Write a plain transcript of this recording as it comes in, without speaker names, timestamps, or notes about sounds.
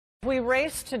We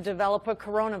race to develop a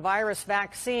coronavirus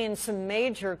vaccine. Some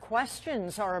major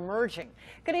questions are emerging.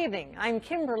 Good evening. I'm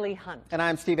Kimberly Hunt. And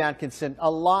I'm Steve Atkinson. A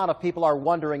lot of people are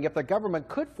wondering if the government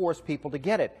could force people to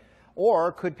get it,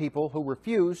 or could people who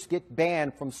refuse get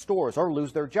banned from stores or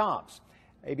lose their jobs?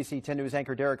 ABC 10 News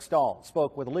anchor Derek Stahl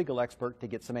spoke with a legal expert to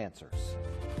get some answers.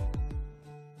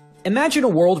 Imagine a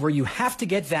world where you have to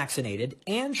get vaccinated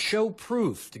and show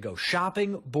proof to go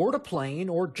shopping, board a plane,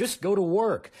 or just go to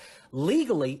work.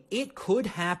 Legally, it could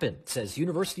happen, says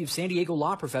University of San Diego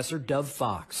law professor Dov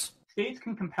Fox. States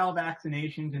can compel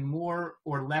vaccinations in more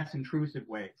or less intrusive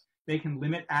ways. They can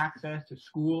limit access to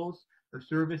schools or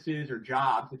services or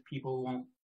jobs if people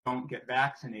don't get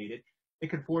vaccinated. It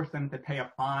could force them to pay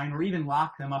a fine or even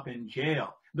lock them up in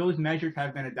jail. Those measures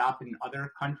have been adopted in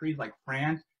other countries like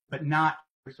France, but not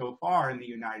so far in the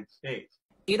United States.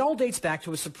 It all dates back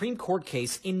to a Supreme Court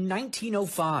case in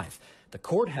 1905. The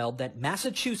court held that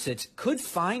Massachusetts could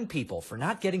fine people for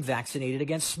not getting vaccinated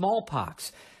against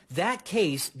smallpox. That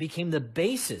case became the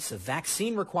basis of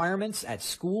vaccine requirements at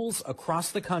schools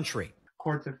across the country.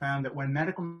 Courts have found that when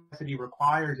medical necessity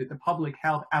requires it, the public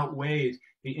health outweighs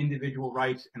the individual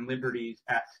rights and liberties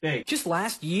at stake. Just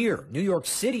last year, New York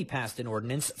City passed an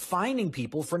ordinance fining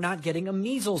people for not getting a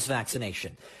measles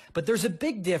vaccination. But there's a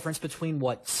big difference between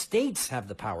what states have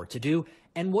the power to do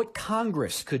and what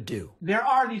Congress could do. There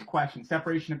are these questions,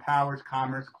 separation of powers,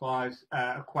 Commerce Clause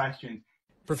questions.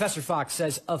 Professor Fox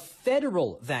says a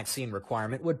federal vaccine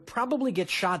requirement would probably get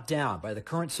shot down by the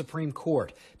current Supreme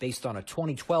Court based on a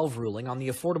 2012 ruling on the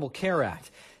Affordable Care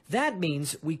Act. That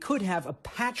means we could have a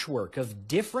patchwork of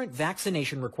different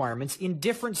vaccination requirements in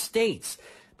different states.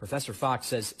 Professor Fox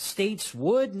says states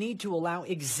would need to allow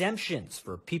exemptions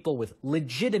for people with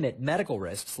legitimate medical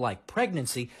risks like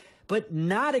pregnancy, but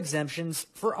not exemptions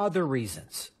for other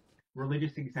reasons.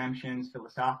 Religious exemptions,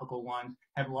 philosophical ones,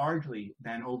 have largely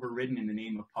been overridden in the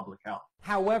name of public health.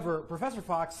 However, Professor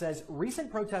Fox says recent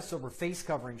protests over face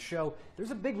coverings show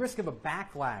there's a big risk of a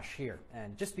backlash here.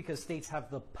 And just because states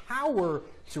have the power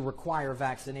to require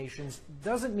vaccinations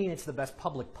doesn't mean it's the best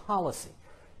public policy.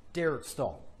 Derek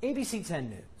Stahl, ABC 10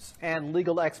 News. And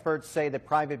legal experts say that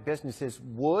private businesses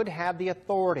would have the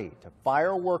authority to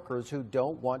fire workers who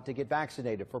don't want to get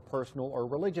vaccinated for personal or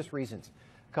religious reasons.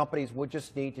 Companies would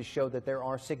just need to show that there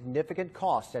are significant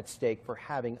costs at stake for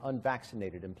having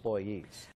unvaccinated employees.